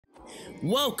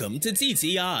Welcome to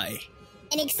TTI,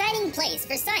 an exciting place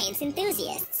for science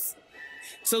enthusiasts.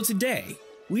 So today,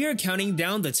 we are counting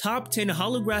down the top 10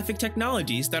 holographic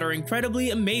technologies that are incredibly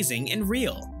amazing and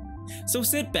real. So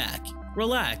sit back,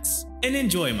 relax, and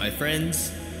enjoy, my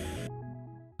friends.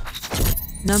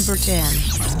 Number 10.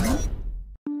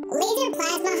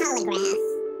 Laser-Plasma-Holograph.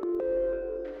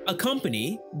 A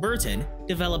company, Burton,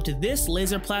 developed this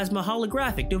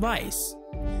Laser-Plasma-Holographic device,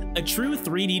 a true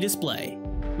 3D display,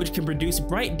 which can produce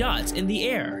bright dots in the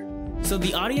air, so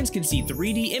the audience can see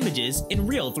 3D images in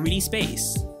real 3D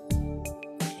space.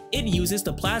 It uses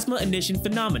the plasma emission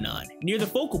phenomenon near the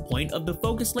focal point of the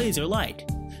focused laser light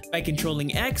by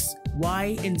controlling X,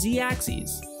 Y, and Z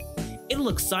axes. It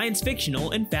looks science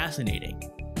fictional and fascinating.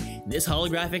 This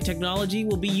holographic technology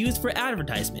will be used for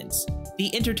advertisements,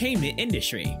 the entertainment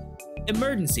industry,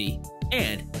 emergency,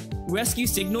 and rescue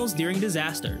signals during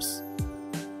disasters.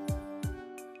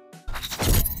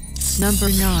 Number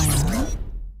 9.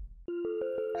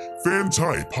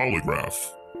 Fan-type-Holograph.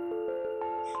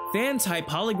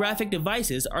 Fan-type-holographic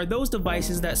devices are those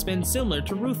devices that spin similar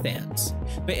to roof fans,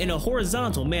 but in a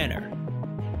horizontal manner.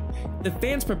 The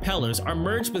fan's propellers are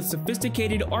merged with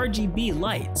sophisticated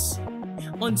RGB-Lights.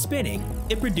 On spinning,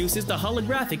 it produces the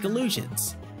holographic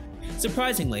illusions.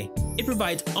 Surprisingly, it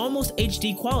provides almost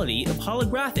HD quality of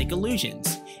holographic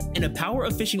illusions in a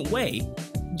power-efficient way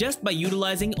just by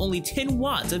utilizing only 10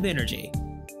 watts of energy.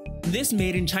 This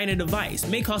made-in-China device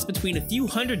may cost between a few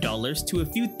 $100s to a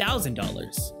few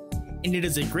 $1,000s, and it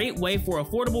is a great way for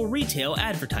affordable retail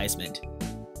advertisement.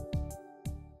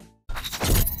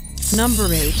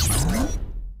 Number 8.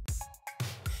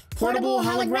 Portable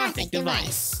holographic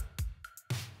device.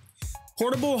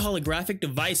 Portable holographic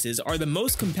devices are the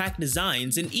most compact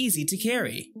designs and easy to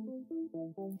carry.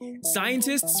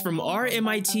 Scientists from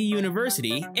RMIT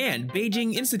University and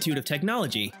Beijing Institute of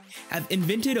Technology have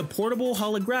invented a portable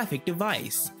holographic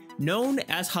device known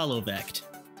as HoloVect.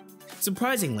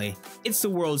 Surprisingly, it's the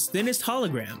world's thinnest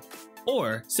hologram,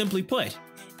 or simply put,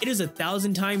 it is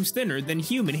 1,000 times thinner than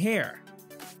human hair.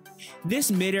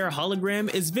 This mid-air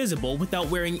hologram is visible without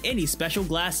wearing any special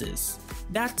glasses.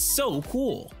 That's so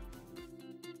cool!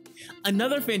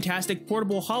 Another fantastic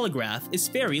portable holograph is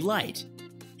Fairy Light.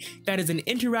 That is an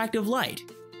interactive light.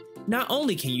 Not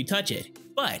only can you touch it,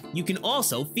 but you can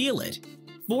also feel it.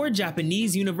 4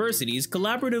 Japanese universities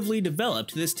collaboratively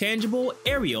developed this tangible,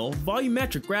 aerial,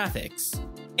 volumetric graphics.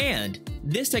 And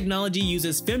this technology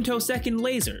uses femtosecond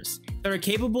lasers that are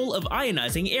capable of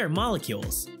ionizing air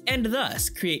molecules, and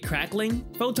thus create crackling,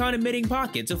 photon-emitting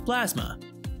pockets of plasma.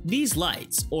 These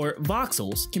lights, or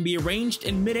voxels, can be arranged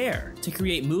in mid-air to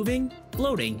create moving,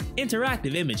 floating,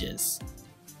 interactive images.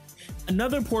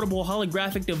 Another portable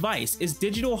holographic device is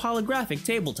Digital Holographic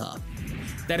Tabletop,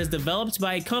 that is developed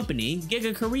by a company,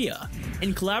 Giga Korea,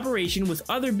 in collaboration with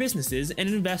other businesses and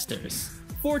investors.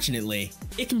 Fortunately,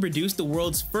 it can produce the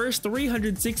world's first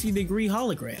 360-degree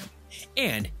hologram,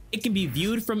 and it can be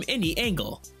viewed from any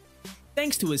angle.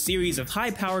 Thanks to a series of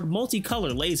high-powered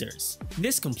multicolor lasers,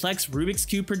 this complex Rubik's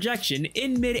Cube projection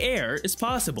in mid-air is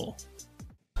possible.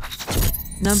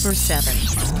 Number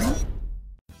 7.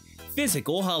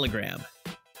 Physical hologram.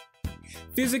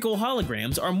 Physical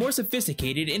holograms are more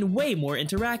sophisticated and way more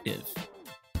interactive.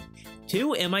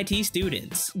 2 MIT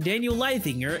students, Daniel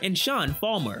Leithinger and Sean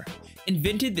Falmer,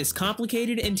 invented this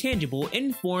complicated and tangible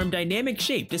in-form dynamic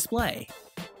shape display.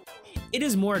 It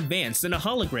is more advanced than a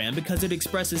hologram because it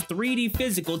expresses 3D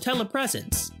physical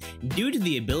telepresence due to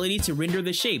the ability to render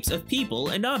the shapes of people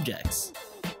and objects.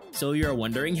 So you're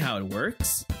wondering how it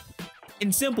works?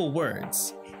 In simple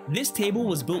words, this table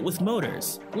was built with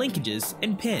motors, linkages,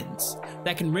 and pins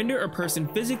that can render a person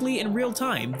physically in real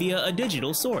time via a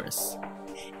digital source.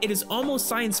 It is almost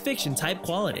science fiction type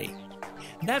quality.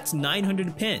 That's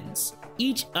 900 pins,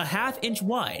 each a ½ inch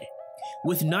wide,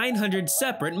 with 900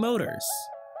 separate motors.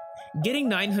 Getting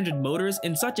 900 motors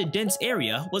in such a dense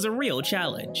area was a real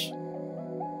challenge.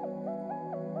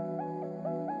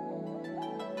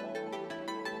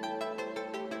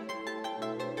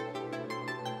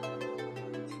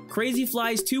 Crazy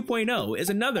Flies 2.0 is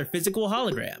another physical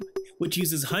hologram, which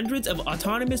uses hundreds of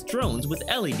autonomous drones with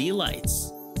LED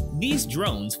lights. These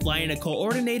drones fly in a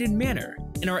coordinated manner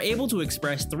and are able to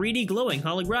express 3D glowing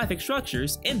holographic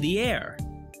structures in the air.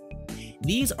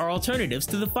 These are alternatives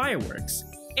to the fireworks,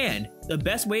 and the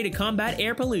best way to combat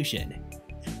air pollution.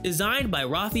 Designed by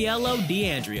Raffaello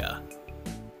D'Andrea.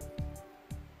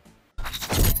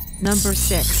 Number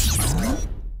 6.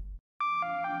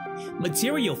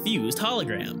 Material-fused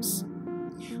holograms.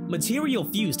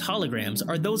 Material-fused holograms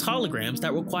are those holograms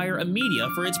that require a media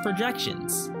for its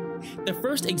projections. The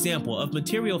first example of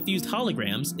material-fused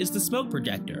holograms is the smoke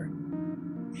projector.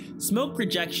 Smoke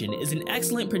projection is an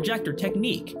excellent projector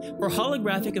technique for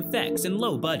holographic effects in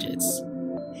low budgets.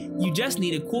 You just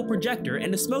need a cool projector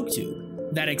and a smoke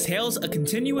tube that exhales a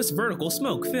continuous vertical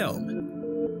smoke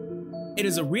film. It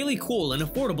is a really cool and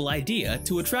affordable idea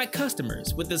to attract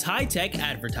customers with this high-tech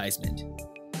advertisement.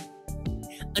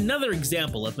 Another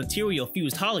example of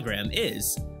material-fused hologram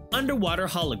is Underwater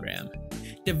Hologram,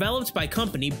 developed by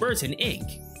company Burton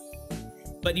Inc.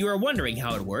 But you are wondering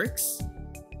how it works?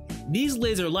 These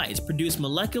laser lights produce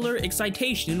molecular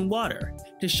excitation in water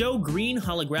to show green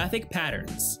holographic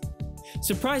patterns.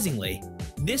 Surprisingly,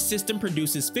 this system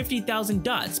produces 50,000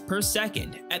 dots per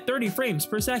second at 30 frames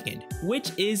per second,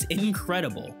 which is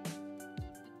incredible.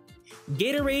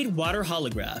 Gatorade Water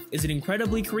Holograph is an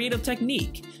incredibly creative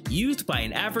technique used by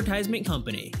an advertisement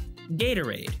company,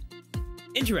 Gatorade.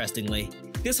 Interestingly,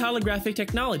 this holographic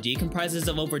technology comprises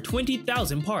of over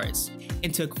 20,000 parts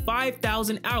and took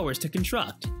 5,000 hours to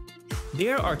construct.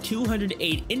 There are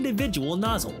 208 individual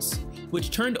nozzles,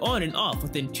 which turned on and off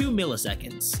within 2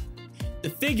 milliseconds. The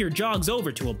figure jogs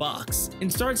over to a box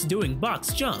and starts doing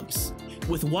box jumps,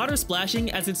 with water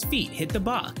splashing as its feet hit the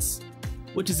box,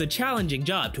 which is a challenging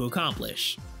job to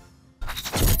accomplish.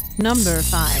 Number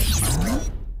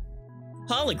 5.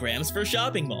 HologramS for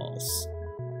shopping malls.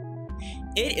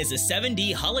 It is a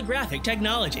 7D holographic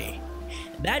technology.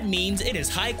 That means it is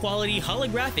high-quality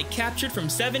holographic captured from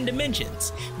 7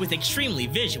 dimensions with extremely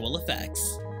visual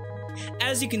effects.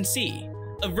 As you can see,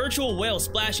 a virtual whale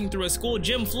splashing through a school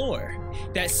gym floor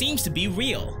that seems to be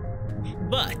real.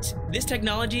 But this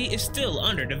technology is still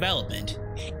under development.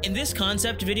 In this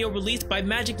concept video released by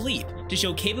Magic Leap to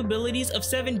show capabilities of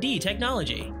 7D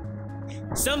technology.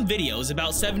 Some videos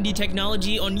about 7D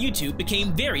technology on YouTube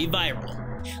became very viral,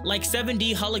 like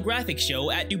 7D Holographic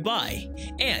Show at Dubai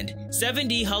and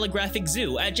 7D Holographic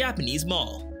Zoo at Japanese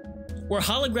Mall, where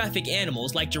holographic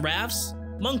animals like giraffes,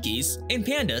 monkeys, and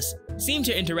pandas seem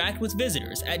to interact with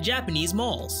visitors at Japanese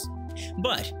malls.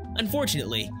 But,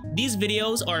 unfortunately, these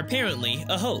videos are apparently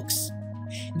a hoax.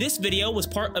 This video was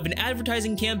part of an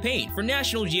advertising campaign for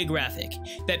National Geographic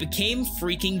that became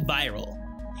freaking viral.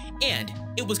 And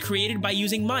it was created by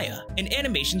using Maya, an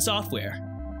animation software.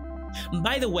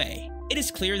 By the way, it is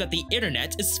clear that the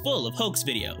internet is full of hoax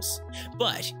videos,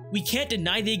 but we can't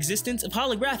deny the existence of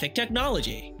holographic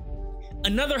technology.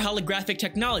 Another holographic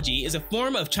technology is a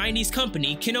form of Chinese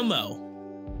company Kino-Mo.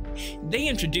 They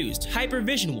introduced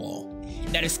Hypervision Wall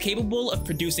that is capable of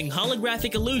producing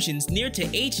holographic illusions near to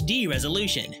HD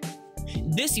resolution.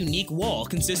 This unique wall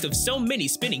consists of so many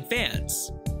spinning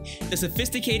fans. The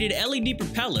sophisticated LED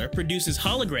propeller produces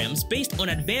holograms based on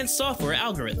advanced software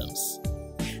algorithms.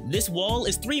 This wall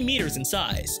is 3 meters in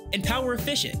size and power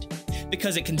efficient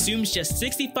because it consumes just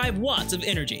 65 watts of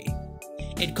energy.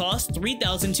 It costs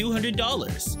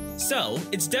 $3,200, so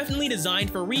it's definitely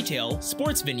designed for retail,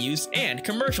 sports venues, and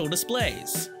commercial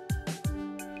displays.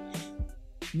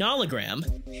 Hologram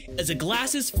is a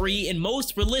glasses-free and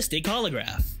most realistic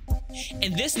holograph.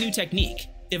 And this new technique,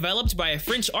 developed by a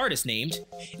French artist named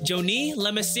Johnny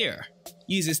Lemessier,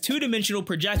 uses 2-dimensional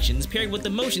projections paired with the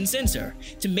motion sensor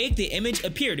to make the image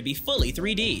appear to be fully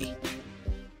 3D.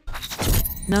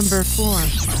 Number 4.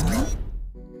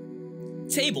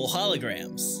 Table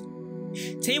holograms.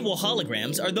 Table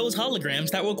holograms are those holograms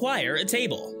that require a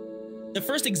table. The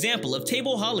first example of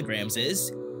table holograms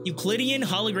is Euclidean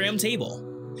Hologram Table,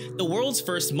 the world's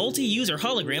first multi-user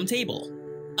hologram table.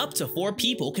 Up to 4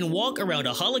 people can walk around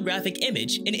a holographic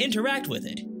image and interact with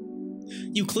it.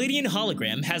 Euclidean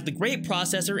Hologram has the great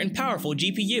processor and powerful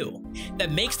GPU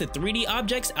that makes the 3D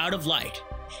objects out of light,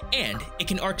 and it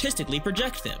can artistically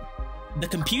project them. The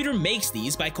computer makes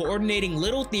these by coordinating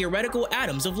little theoretical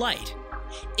atoms of light.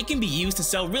 It can be used to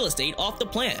sell real estate off the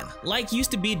plan, like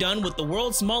used to be done with the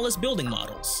world's smallest building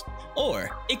models.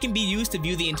 Or it can be used to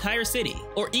view the entire city,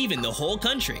 or even the whole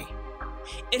country.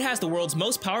 It has the world's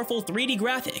most powerful 3D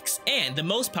graphics and the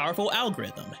most powerful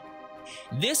algorithm.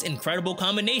 This incredible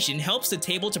combination helps the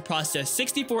table to process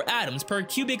 64 atoms per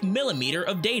cubic millimeter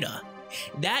of data.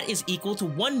 That is equal to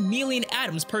 1 million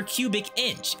atoms per cubic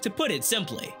inch, to put it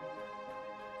simply.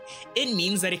 It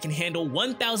means that it can handle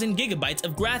 1,000 gigabytes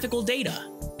of graphical data.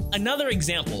 Another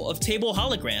example of table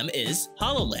hologram is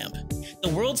HoloLamp, the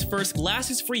world's first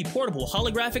glasses-free portable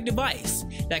holographic device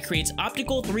that creates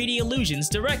optical 3D illusions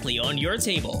directly on your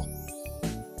table.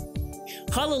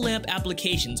 HoloLamp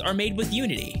applications are made with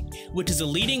Unity, which is a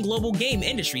leading global game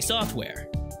industry software.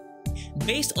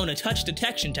 Based on a touch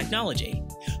detection technology,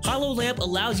 HoloLamp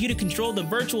allows you to control the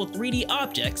virtual 3D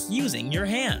objects using your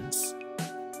hands.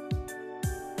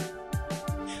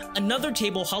 Another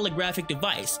table holographic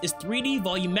device is 3D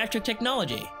volumetric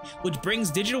technology, which brings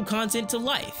digital content to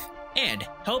life, and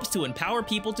helps to empower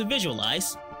people to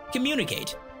visualize,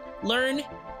 communicate, learn,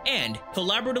 and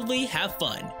collaboratively have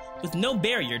fun, with no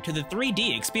barrier to the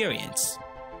 3D experience.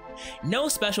 No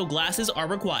special glasses are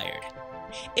required.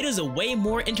 It is a way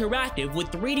more interactive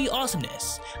with 3D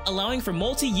awesomeness, allowing for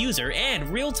multi-user and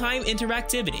real-time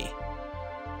interactivity.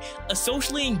 A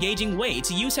socially engaging way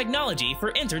to use technology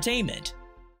for entertainment.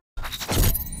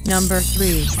 Number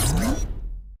 3.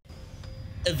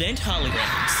 Event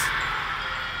Holograms.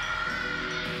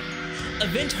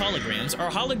 Event holograms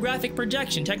are holographic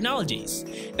projection technologies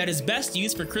that is best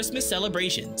used for Christmas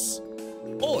celebrations.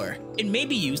 Or it may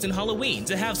be used in Halloween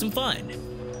to have some fun.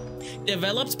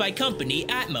 Developed by company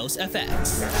Atmos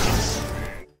FX.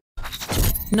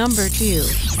 Number 2.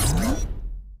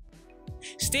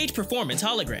 Stage Performance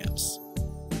Holograms.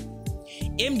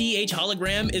 MDH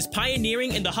Hologram is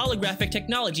pioneering in the holographic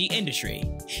technology industry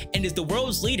and is the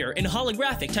world's leader in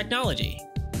holographic technology.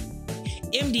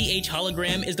 MDH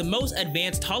Hologram is the most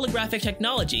advanced holographic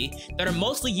technology that are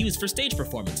mostly used for stage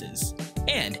performances,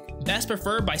 and best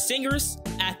preferred by singers,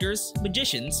 actors,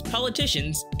 magicians,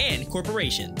 politicians, and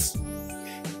corporations.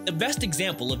 The best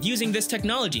example of using this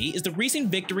technology is the recent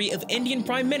victory of Indian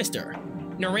Prime Minister,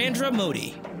 Narendra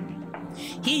Modi.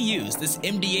 He used this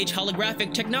MDH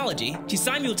holographic technology to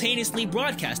simultaneously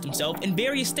broadcast himself in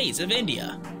various states of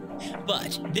India.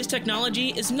 But this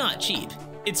technology is not cheap.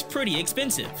 It's pretty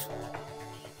expensive.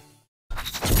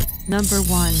 Number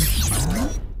 1.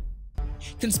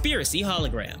 Conspiracy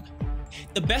Hologram.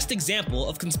 The best example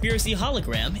of conspiracy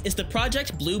hologram is the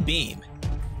Project Blue Beam.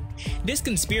 This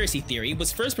conspiracy theory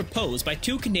was first proposed by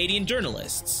 2 Canadian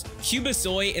journalists, Cuba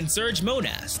Soy and Serge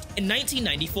Monast, in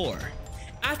 1994.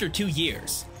 After 2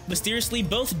 years, mysteriously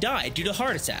both died due to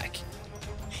heart attack.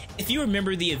 If you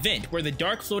remember the event where the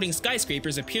dark floating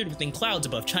skyscrapers appeared within clouds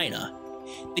above China,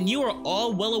 then you are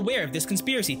all well aware of this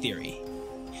conspiracy theory.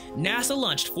 NASA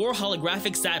launched 4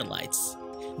 holographic satellites.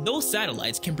 Those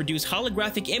satellites can produce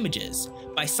holographic images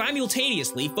by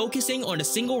simultaneously focusing on a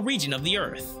single region of the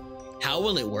Earth. How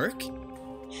will it work?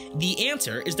 The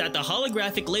answer is that the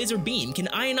holographic laser beam can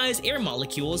ionize air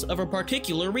molecules of a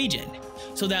particular region,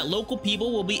 so that local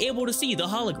people will be able to see the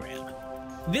hologram.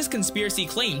 This conspiracy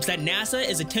claims that NASA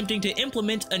is attempting to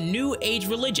implement a new age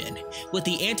religion with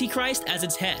the Antichrist as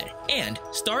its head and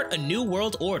start a new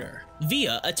world order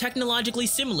via a technologically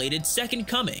simulated second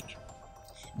coming.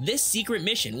 This secret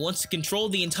mission wants to control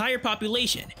the entire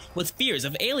population with fears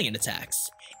of alien attacks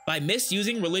by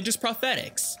misusing religious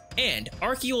prophetics and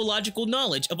archaeological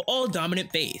knowledge of all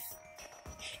dominant faith.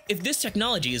 If this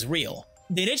technology is real,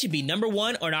 then it should be number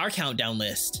 1 on our countdown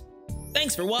list.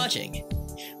 Thanks for watching.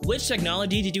 Which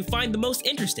technology did you find the most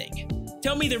interesting?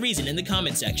 Tell me the reason in the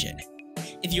comment section.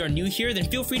 If you are new here, then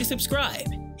feel free to subscribe.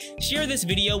 Share this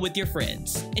video with your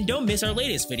friends, and don't miss our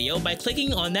latest video by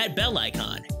clicking on that bell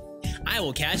icon. I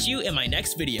will catch you in my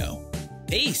next video.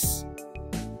 Peace!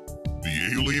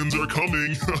 The aliens are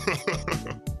coming!